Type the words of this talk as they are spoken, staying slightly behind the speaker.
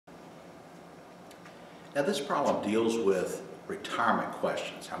Now this problem deals with retirement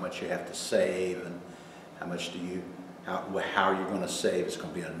questions, how much you have to save and how much do you, how you're going to save. It's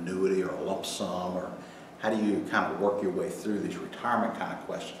going to be an annuity or a lump sum, or how do you kind of work your way through these retirement kind of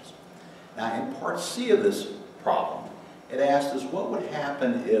questions. Now in part C of this problem, it asked us what would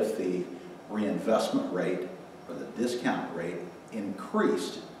happen if the reinvestment rate or the discount rate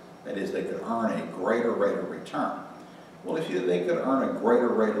increased. That is, they could earn a greater rate of return. Well, if they could earn a greater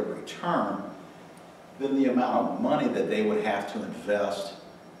rate of return, then the amount of money that they would have to invest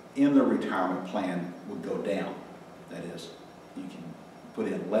in the retirement plan would go down. That is, you can put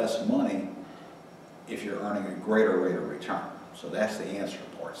in less money if you're earning a greater rate of return. So that's the answer to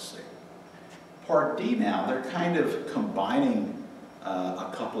part C. Part D now, they're kind of combining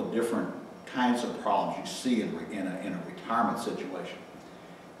a couple of different kinds of problems you see in a retirement situation.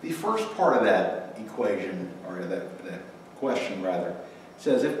 The first part of that equation, or that question rather,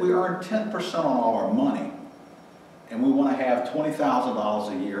 says if we earn 10% on all our money and we want to have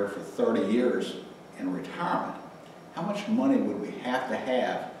 $20,000 a year for 30 years in retirement, how much money would we have to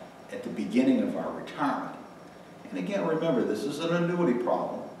have at the beginning of our retirement? And again, remember, this is an annuity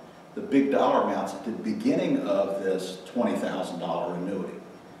problem. The big dollar amounts at the beginning of this $20,000 annuity.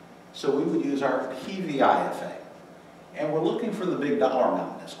 So we would use our PVIFA. And we're looking for the big dollar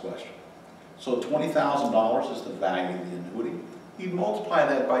amount in this question. So $20,000 is the value of the annuity. You multiply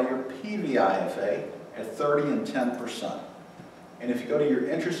that by your PVIFA at 30 and 10%. And if you go to your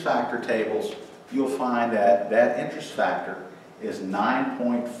interest factor tables, you'll find that that interest factor is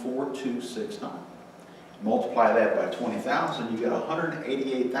 9.4269. Multiply that by 20,000, you get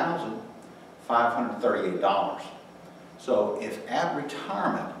 $188,538. So if at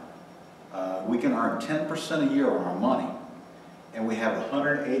retirement we can earn 10% a year on our money, and we have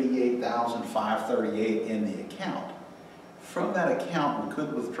 $188,538 in the account, from that account we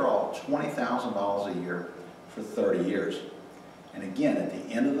could withdraw $20,000 a year for 30 years. And again, at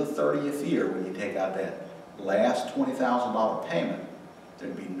the end of the 30th year, when you take out that last $20,000 payment,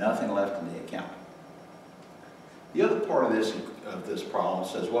 there'd be nothing left in the account. The other part of this problem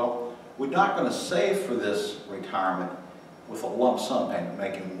says, well, we're not going to save for this retirement with a lump sum payment,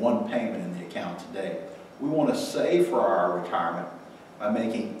 making one payment in the account today. We want to save for our retirement by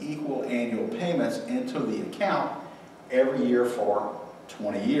making equal annual payments into the account every year for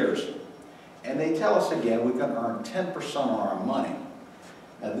 20 years. And they tell us again we can earn 10% on our money.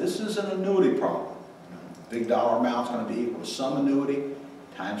 Now this is an annuity problem. The big dollar amount is going to be equal to some annuity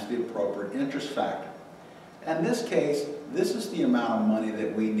times the appropriate interest factor. In this case, this is the amount of money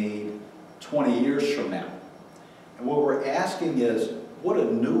that we need 20 years from now. And what we're asking is, what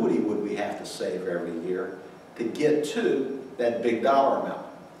annuity would we have to save every year to get to that big dollar amount?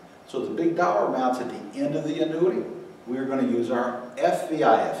 So the big dollar amounts at the end of the annuity, we're going to use our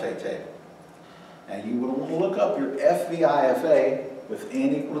FVIFA table. Now you would want to look up your FVIFA with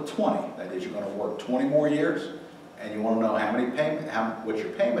n equal to 20. That is, you're going to work 20 more years, and you want to know what your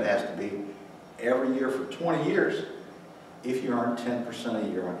payment has to be every year for 20 years if you earn 10% a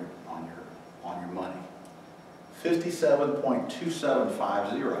year on your money.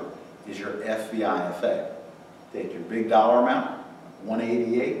 57.2750 is your FVIFA. Take your big dollar amount,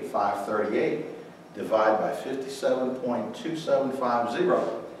 $188,538, divide by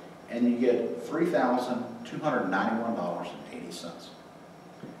 57.2750, and you get $3,291.80.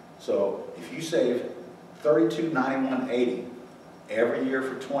 So if you save $3291.80 every year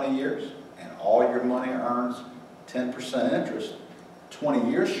for 20 years, and all your money earns 10% interest,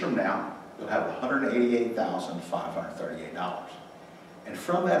 20 years from now, you'll have $188,538. And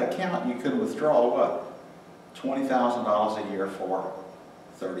from that account, you can withdraw what? $20,000 a year for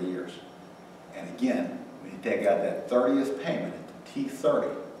 30 years. And again, when you take out that 30th payment at the T30,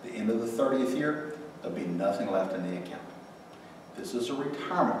 the end of the 30th year, there'll be nothing left in the account. This is a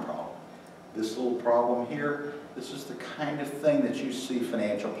retirement problem. This little problem here, this is the kind of thing that you see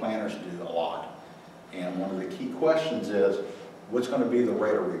financial planners do a lot. And one of the key questions is, what's going to be the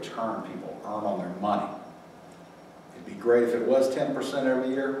rate of return people earn on their money? It'd be great if it was 10% every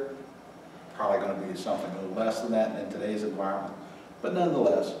year. Probably going to be something a little less than that in today's environment. But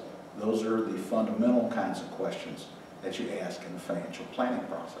nonetheless, those are the fundamental kinds of questions that you ask in the financial planning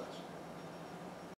process.